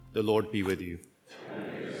The Lord be with you.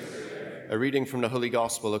 A reading from the Holy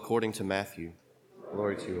Gospel according to Matthew.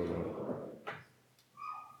 Glory to you, O Lord.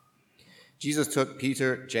 Jesus took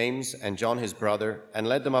Peter, James, and John his brother, and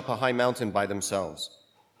led them up a high mountain by themselves.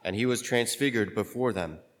 And he was transfigured before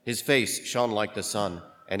them. His face shone like the sun,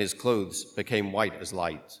 and his clothes became white as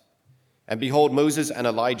light. And behold, Moses and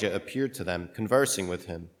Elijah appeared to them, conversing with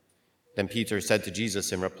him. Then Peter said to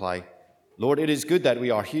Jesus in reply, Lord, it is good that we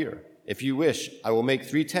are here. If you wish, I will make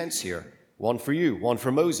 3 tents here, one for you, one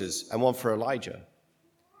for Moses, and one for Elijah.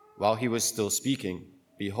 While he was still speaking,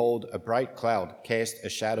 behold, a bright cloud cast a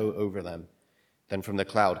shadow over them. Then from the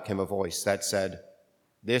cloud came a voice that said,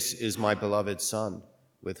 This is my beloved Son,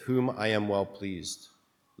 with whom I am well pleased.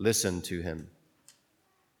 Listen to him.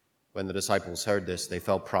 When the disciples heard this, they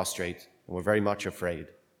fell prostrate and were very much afraid.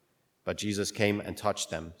 But Jesus came and touched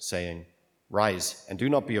them, saying, Rise, and do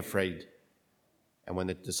not be afraid. And when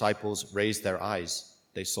the disciples raised their eyes,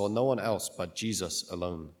 they saw no one else but Jesus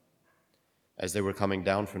alone. As they were coming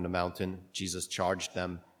down from the mountain, Jesus charged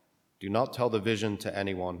them, Do not tell the vision to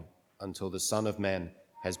anyone until the Son of Man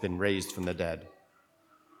has been raised from the dead.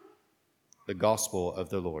 The Gospel of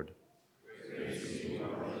the Lord.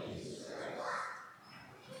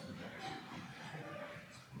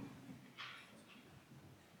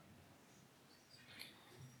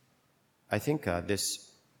 I think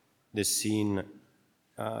this scene,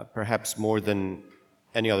 perhaps more than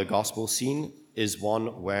any other gospel scene, is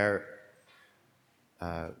one where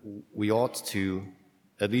we ought to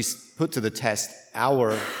at least put to the test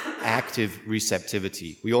our active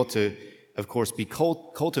receptivity. We ought to, of course, be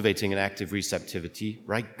cultivating an active receptivity,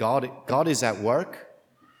 right? God is at work.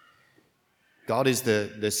 God is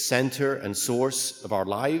the center and source of our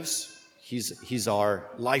lives. He's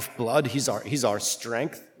our lifeblood. He's our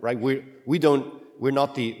strength, right? We're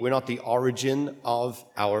not the origin of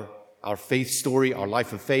our faith story, our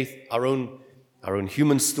life of faith, our own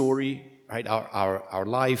human story, right? Our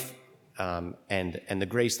life, and the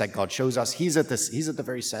grace that God shows us. He's at the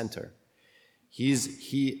very center.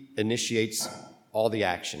 He initiates all the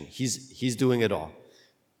action. He's doing it all,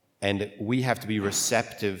 and we have to be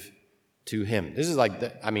receptive to him. This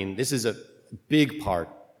is a big part,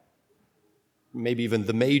 maybe even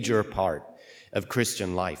the major part of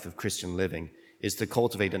Christian life, of Christian living, is to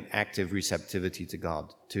cultivate an active receptivity to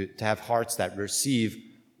God, to have hearts that receive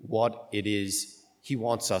what it is he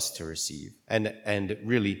wants us to receive, and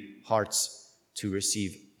really hearts to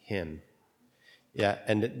receive him. Yeah,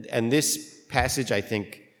 and this passage, I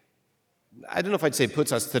think, I don't know if I'd say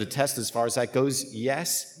puts us to the test as far as that goes,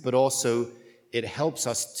 yes, but also it helps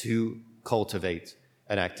us to cultivate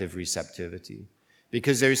an active receptivity.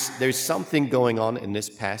 Because there's something going on in this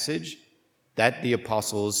passage that the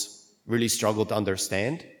apostles really struggled to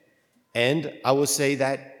understand. And I will say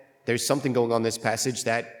that there's something going on in this passage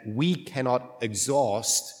that we cannot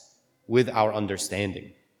exhaust with our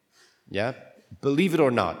understanding. Yeah? Believe it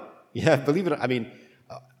or not. Yeah, believe it. I mean,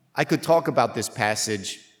 I could talk about this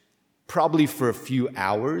passage probably for a few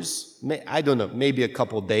hours. I don't know, maybe a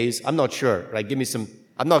couple days. I'm not sure. Right? Give me some.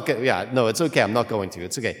 It's okay. I'm not going to.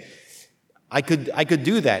 It's okay. I could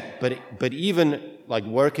do that, but even like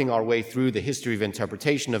working our way through the history of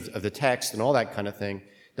interpretation of the text and all that kind of thing,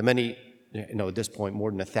 the many, at this point,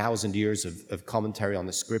 more than 1,000 years of commentary on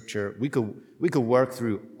the scripture, we could work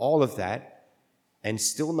through all of that and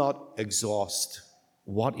still not exhaust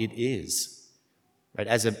what it is, right?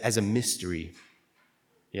 As a mystery.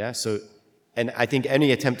 Yeah. So, and I think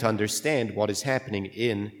any attempt to understand what is happening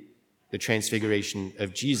in the transfiguration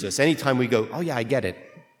of Jesus, anytime we go, oh yeah, I get it,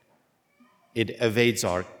 it evades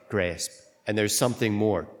our grasp, and there's something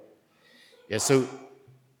more. Yeah, so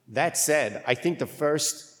that said, I think the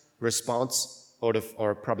first response,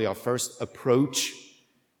 or probably our first approach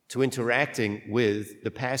to interacting with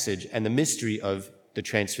the passage and the mystery of the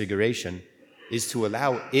transfiguration is to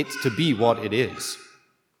allow it to be what it is.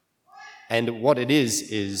 And what it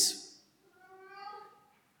is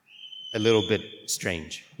a little bit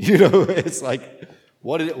strange. It's like,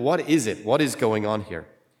 what is it? What is going on here?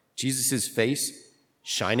 Jesus' face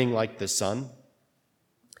shining like the sun.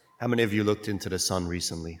 How many of you looked into the sun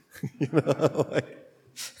recently?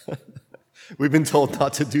 We've been told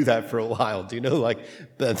not to do that for a while. Do you know,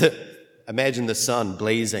 imagine the sun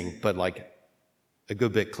blazing, but like a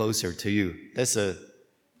good bit closer to you.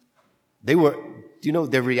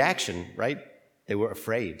 Their reaction, right? They were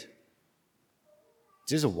afraid.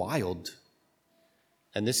 This is wild.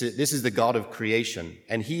 And this is the God of creation,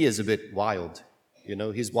 and he is a bit wild.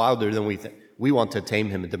 He's wilder than we think. We want to tame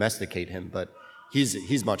him and domesticate him, but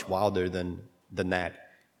he's much wilder than that.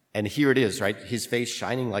 And here it is, right? His face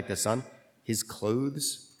shining like the sun, his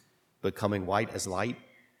clothes becoming white as light.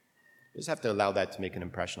 We just have to allow that to make an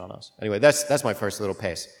impression on us. Anyway, that's my first little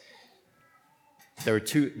pass. There are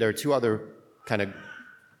two other kind of,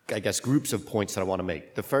 I guess, groups of points that I want to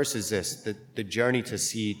make. The first is this, the journey to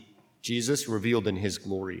see Jesus revealed in his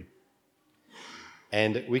glory.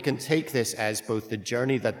 And we can take this as both the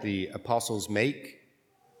journey that the apostles make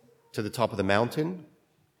to the top of the mountain,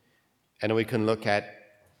 and we can look at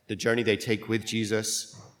the journey they take with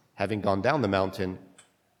Jesus, having gone down the mountain,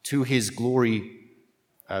 to his glory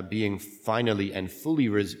being finally and fully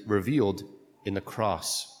revealed in the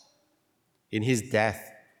cross, in his death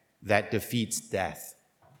that defeats death.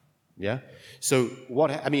 Yeah? So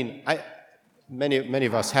many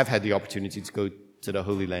of us have had the opportunity to go to the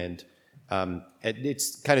Holy Land. And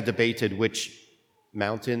it's kind of debated which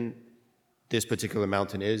mountain this particular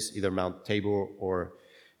mountain is, either Mount Tabor or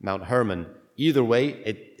Mount Hermon. Either way,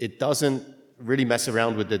 it doesn't really mess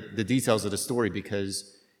around with the details of the story,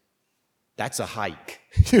 because that's a hike.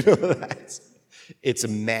 It's a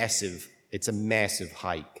massive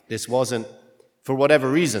hike. This wasn't, for whatever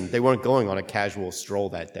reason, they weren't going on a casual stroll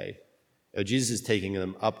that day. Jesus is taking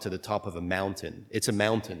them up to the top of a mountain. It's a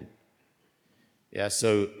mountain. Yeah,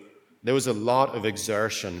 so there was a lot of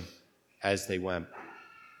exertion as they went.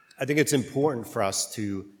 I think it's important for us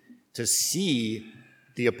to see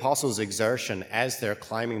the apostles' exertion as they're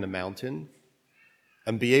climbing the mountain,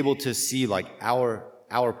 and be able to see like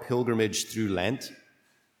our pilgrimage through Lent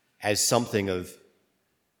as something of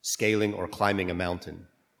scaling or climbing a mountain.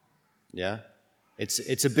 Yeah?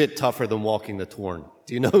 It's a bit tougher than walking the Torn.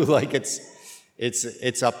 Do you know? Like it's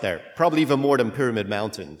up there. Probably even more than Pyramid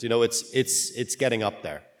Mountain. Do you know? It's getting up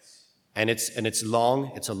there. And it's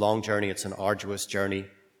long. It's a long journey. It's an arduous journey.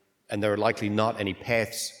 And there are likely not any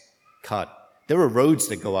paths cut. There are roads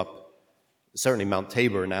that go up, certainly Mount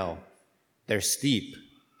Tabor now. They're steep.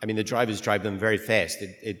 I mean, the drivers drive them very fast.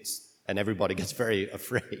 And everybody gets very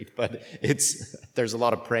afraid. But there's a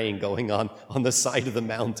lot of praying going on the side of the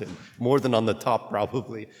mountain, more than on the top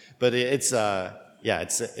probably. But it's a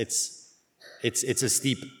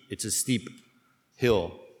steep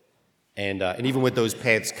hill. And even with those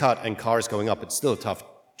paths cut and cars going up, it's still a tough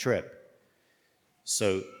trip.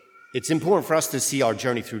 So it's important for us to see our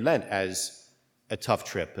journey through Lent as a tough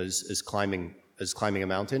trip, as climbing a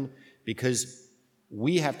mountain, because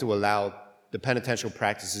we have to allow the penitential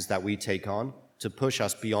practices that we take on to push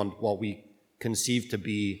us beyond what we conceive to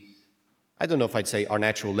be, I don't know if I'd say our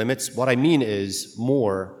natural limits. What I mean is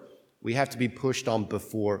we have to be pushed on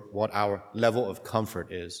before what our level of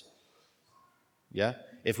comfort is. Yeah?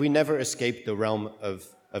 If we never escape the realm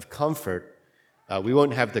of comfort, we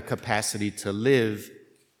won't have the capacity to live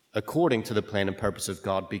according to the plan and purpose of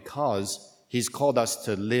God, because he's called us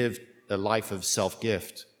to live a life of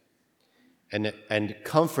self-gift. And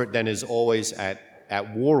comfort then is always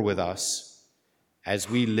at war with us as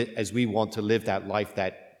we want to live that life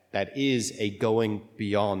that is a going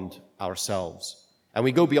beyond ourselves. And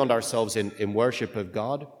we go beyond ourselves in worship of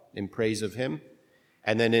God, in praise of him,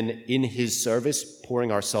 and then in his service,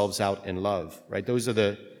 pouring ourselves out in love, right? Those are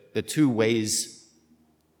the two ways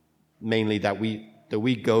mainly that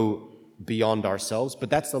we go beyond ourselves, but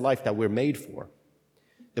that's the life that we're made for.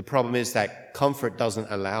 The problem is that comfort doesn't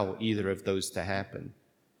allow either of those to happen,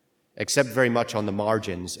 except very much on the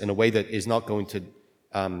margins, in a way that is not going to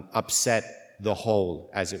upset the whole,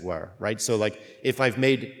 as it were, right? So like if I've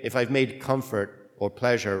made comfort or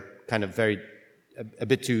pleasure kind of a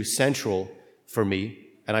bit too central for me,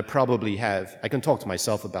 and I probably have, I can talk to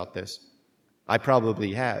myself about this, I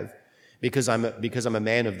probably have, because I'm a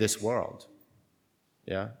man of this world.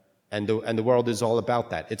 Yeah? And the world is all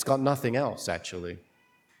about that. It's got nothing else, actually.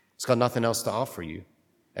 It's got nothing else to offer you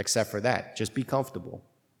except for that. Just be comfortable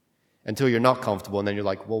until you're not comfortable, and then you're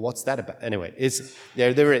like, well, what's that about? Anyway,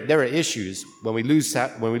 there are issues when we lose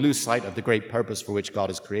sight of the great purpose for which God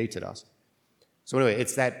has created us. So anyway,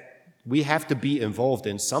 it's that we have to be involved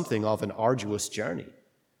in something of an arduous journey.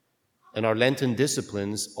 And our Lenten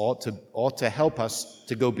disciplines ought to help us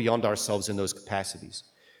to go beyond ourselves in those capacities.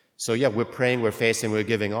 So yeah, we're praying, we're fasting, we're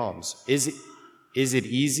giving alms. Is it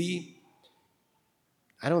easy?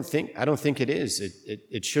 I don't think it is.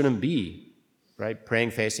 It shouldn't be, right?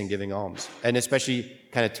 Praying, fasting, giving alms. And especially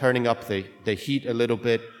kind of turning up the heat a little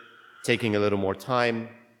bit, taking a little more time,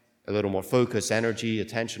 a little more focus, energy,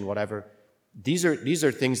 attention, whatever. These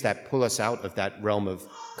are things that pull us out of that realm of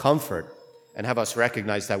comfort and have us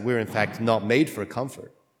recognize that we're in fact not made for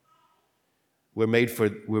comfort. We're made for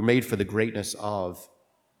the greatness of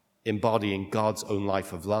embodying God's own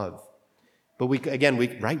life of love. But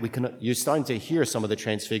you're starting to hear some of the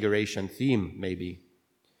transfiguration theme, maybe.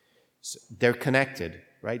 So they're connected,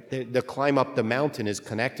 right? The climb up the mountain is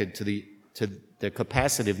connected to to the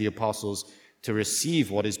capacity of the apostles to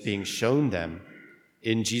receive what is being shown them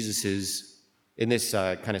in this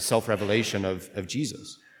kind of self-revelation of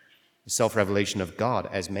Jesus, the self-revelation of God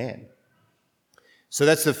as man. So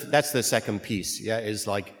that's the second piece, is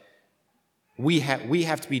like we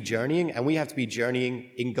have to be journeying, and we have to be journeying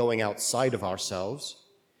in going outside of ourselves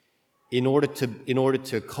in order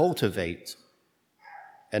to cultivate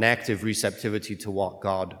an active receptivity to what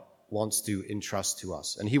God wants to entrust to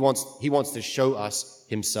us. And he wants to show us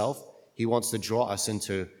himself. He wants to draw us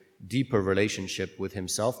into deeper relationship with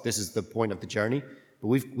himself. This is the point of the journey, but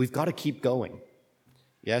we've got to keep going.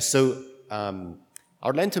 So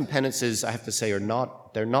our Lenten penances, I have to say,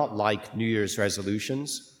 they're not like New Year's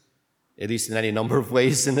resolutions, at least in any number of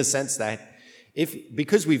ways, in the sense that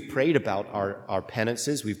because we've prayed about our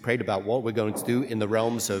penances, we've prayed about what we're going to do in the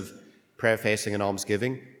realms of prayer, fasting, and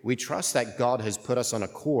almsgiving, we trust that God has put us on a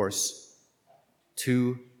course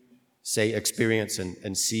to, say, experience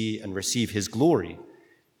and see and receive his glory.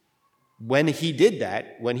 When he did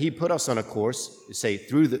that, when he put us on a course, say,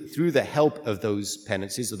 through the help of those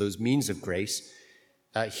penances or those means of grace,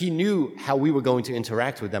 he knew how we were going to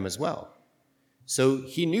interact with them as well. So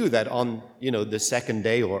he knew that on, the second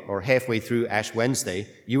day or halfway through Ash Wednesday,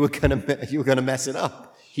 you were gonna mess it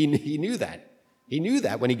up. He knew that. He knew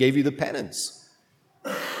that when he gave you the penance.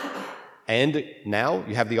 And now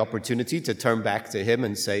you have the opportunity to turn back to him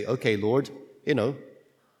and say, okay, Lord,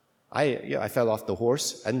 I fell off the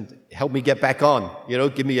horse, and help me get back on.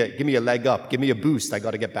 Give me a leg up, give me a boost. I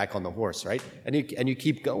got to get back on the horse, right? And you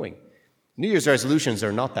keep going. New Year's resolutions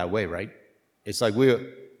are not that way, right? It's like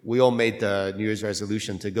we all made the New Year's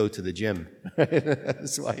resolution to go to the gym.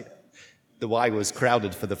 That's why the Y was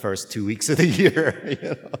crowded for the first 2 weeks of the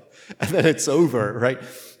year, and then it's over, right?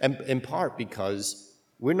 And in part because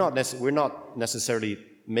we're not necessarily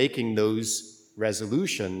making those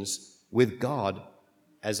resolutions with God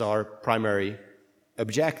as our primary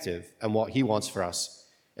objective, and what he wants for us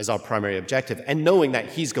as our primary objective, and knowing that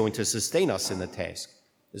he's going to sustain us in the task.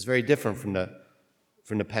 It's very different from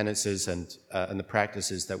the penances and the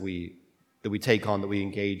practices that we take on, that we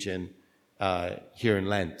engage in here in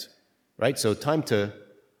Lent. Right? So time to,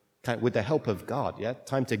 with the help of God,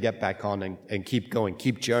 time to get back on and keep going,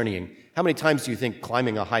 keep journeying. How many times do you think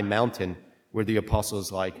climbing a high mountain were the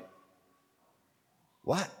apostles like,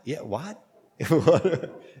 what? Yeah, what?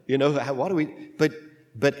 What do we,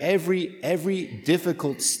 but every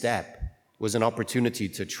difficult step was an opportunity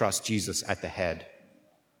to trust Jesus at the head.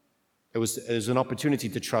 It was an opportunity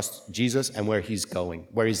to trust Jesus and where he's going,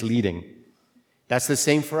 where he's leading. That's the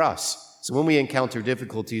same for us. So when we encounter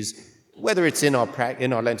difficulties, whether it's in our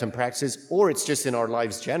Lenten practices or it's just in our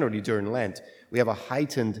lives generally during Lent, we have a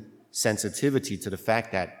heightened sensitivity to the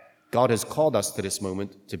fact that God has called us to this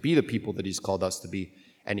moment to be the people that he's called us to be,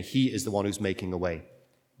 and he is the one who's making a way.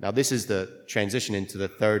 Now, this is the transition into the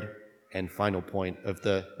third and final point of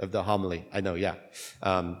the homily. I know,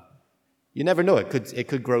 you never know; it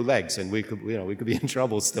could grow legs, and we could be in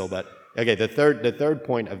trouble still. But okay, the third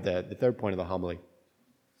point of the homily.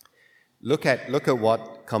 Look at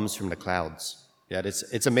what comes from the clouds.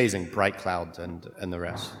 It's amazing, bright clouds and the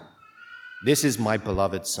rest. This is my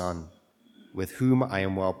beloved Son, with whom I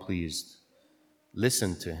am well pleased.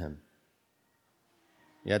 Listen to him.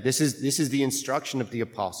 This is the instruction of the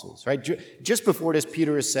apostles, right? Just before this,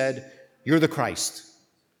 Peter has said, "You're the Christ,"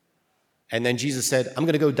 and then Jesus said, "I'm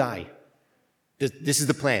going to go die. This is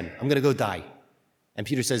the plan. I'm going to go die." And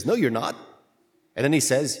Peter says, "No, you're not." And then he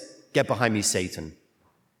says, "Get behind me, Satan."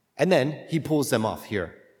 And then he pulls them off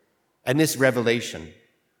here. And this revelation,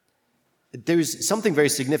 there's something very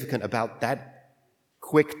significant about that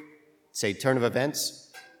quick, say, turn of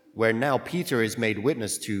events, where now Peter is made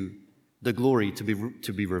witness to the glory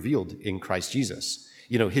to be revealed in Christ Jesus.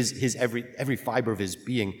 His every fiber of his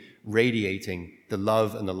being radiating the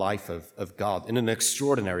love and the life of God in an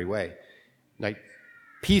extraordinary way. Like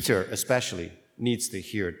Peter especially needs to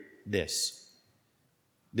hear this.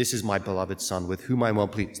 This is my beloved Son, with whom I am well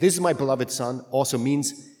pleased. This is my beloved Son also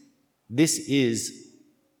means this is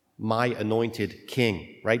my anointed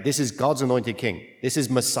King, right? This is God's anointed King. This is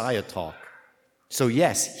Messiah talk. So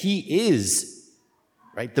yes, he is,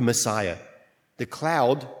 right, the Messiah. The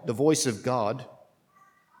cloud, the voice of God,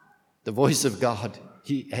 he's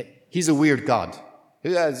a weird God.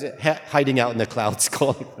 Hiding out in the clouds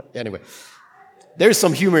calling. Anyway, there's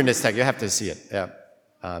some humor in this text. You have to see it.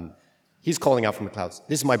 He's calling out from the clouds.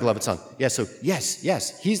 This is my beloved Son. So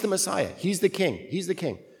yes, he's the Messiah. He's the King. He's the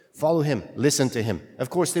King. Follow him. Listen to him.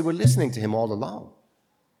 Of course, they were listening to him all along.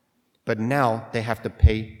 But now they have to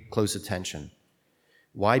pay close attention.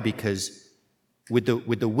 Why? Because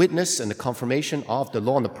with the witness and the confirmation of the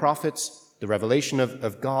law and the prophets, the revelation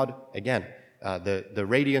of God, again, the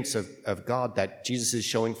radiance of God that Jesus is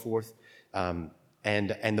showing forth, and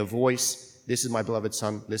the voice, this is my beloved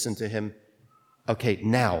Son, listen to him. Okay,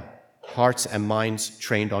 now, hearts and minds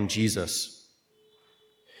trained on Jesus.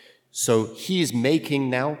 So he is making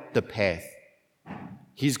now the path.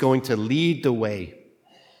 He's going to lead the way.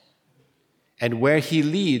 And where he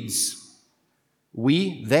leads,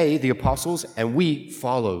 they, the apostles, and we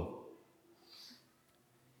follow.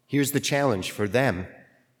 Here's the challenge for them.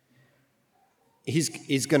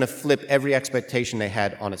 He's going to flip every expectation they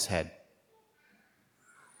had on its head.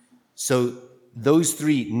 So those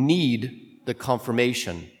three need the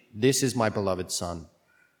confirmation. This is my beloved Son.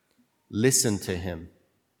 Listen to him.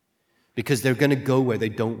 Because they're going to go where they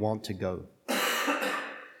don't want to go.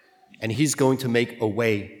 And he's going to make a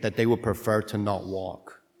way that they would prefer to not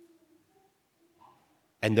walk.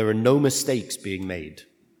 And there are no mistakes being made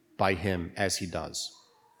by him as he does.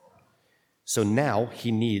 So now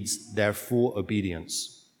he needs their full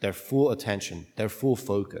obedience, their full attention, their full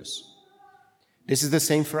focus. This is the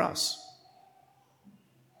same for us.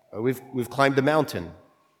 We've climbed the mountain,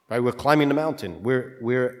 right? We're climbing the mountain.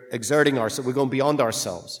 We're exerting ourselves. We're going beyond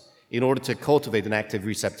ourselves in order to cultivate an active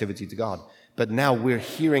receptivity to God. But now we're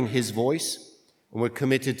hearing his voice, and we're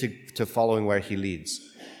committed to following where he leads.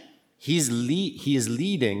 He is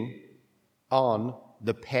leading on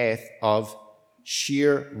the path of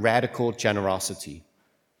sheer radical generosity.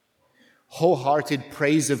 Wholehearted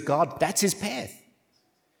praise of God, that's his path.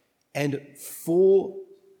 And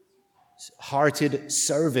full-hearted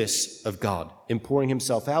service of God, in pouring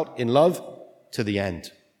himself out in love to the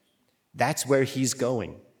end. That's where he's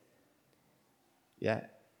going. Yeah.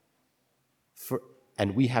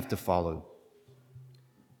 And we have to follow.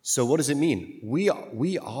 So what does it mean? We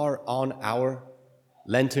are on our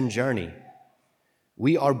Lenten journey.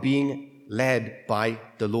 We are being led by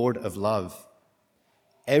the Lord of love.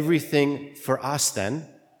 Everything for us then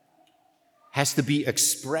has to be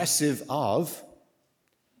expressive of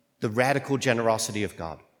the radical generosity of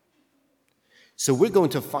God. So we're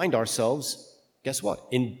going to find ourselves, guess what?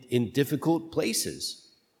 In difficult places.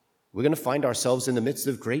 We're going to find ourselves in the midst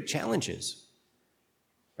of great challenges.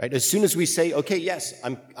 Right? As soon as we say, okay, yes,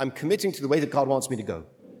 I'm committing to the way that God wants me to go.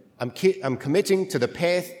 I'm committing to the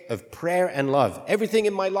path of prayer and love. Everything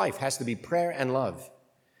in my life has to be prayer and love.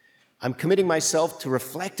 I'm committing myself to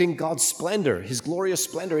reflecting God's splendor, his glorious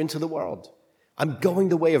splendor into the world. I'm going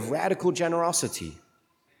the way of radical generosity.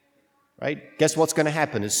 Right? Guess what's going to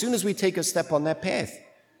happen? As soon as we take a step on that path,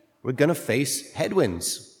 we're going to face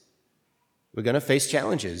headwinds. We're going to face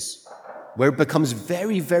challenges where it becomes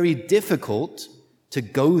very, very difficult to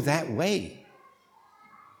go that way.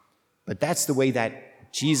 But that's the way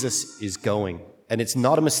that Jesus is going. And it's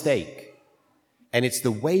not a mistake. And it's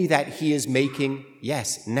the way that he is making,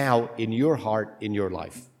 yes, now in your heart, in your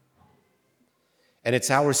life. And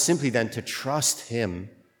it's ours simply then to trust him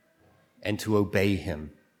and to obey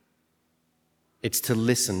him. It's to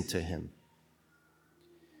listen to him.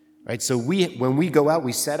 Right? So when we go out,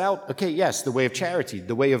 we set out, okay, yes, the way of charity,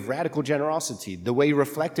 the way of radical generosity, the way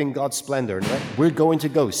reflecting God's splendor. Right? We're going to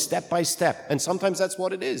go step by step. And sometimes that's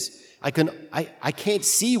what it is. I can't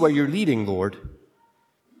see where you're leading, Lord.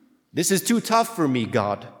 This is too tough for me,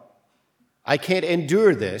 God. I can't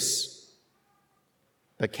endure this.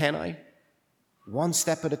 But can I? One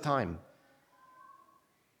step at a time.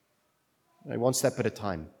 Right? One step at a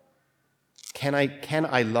time. Can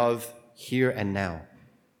I love here and now?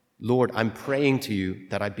 Lord, I'm praying to you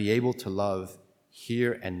that I be able to love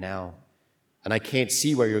here and now. And I can't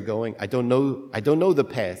see where you're going. I don't know the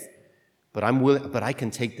path, but I'm willing, but I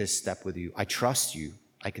can take this step with you. I trust you.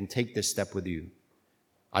 I can take this step with you.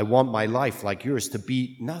 I want my life, like yours, to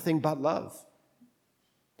be nothing but love.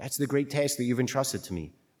 That's the great task that you've entrusted to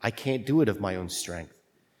me. I can't do it of my own strength,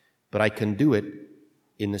 but I can do it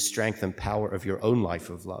in the strength and power of your own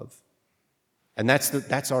life of love. And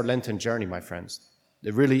that's our Lenten journey, my friends.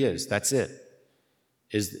 It really is. That's it.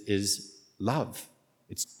 Is love.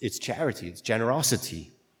 It's charity. It's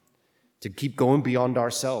generosity. To keep going beyond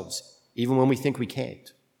ourselves, even when we think we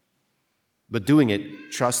can't. But doing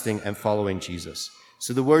it, trusting and following Jesus.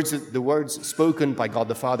 So the words spoken by God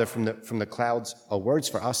the Father from the clouds are words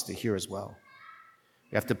for us to hear as well.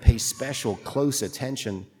 We have to pay special, close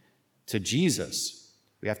attention to Jesus.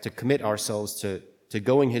 We have to commit ourselves to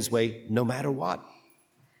going his way no matter what.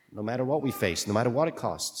 No matter what we face, no matter what it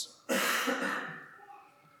costs.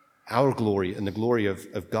 Our glory and the glory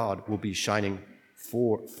of God will be shining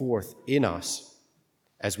forth in us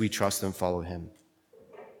as we trust and follow him.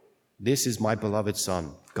 This is my beloved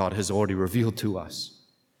Son, God has already revealed to us.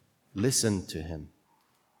 Listen to him.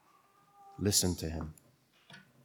 Listen to him.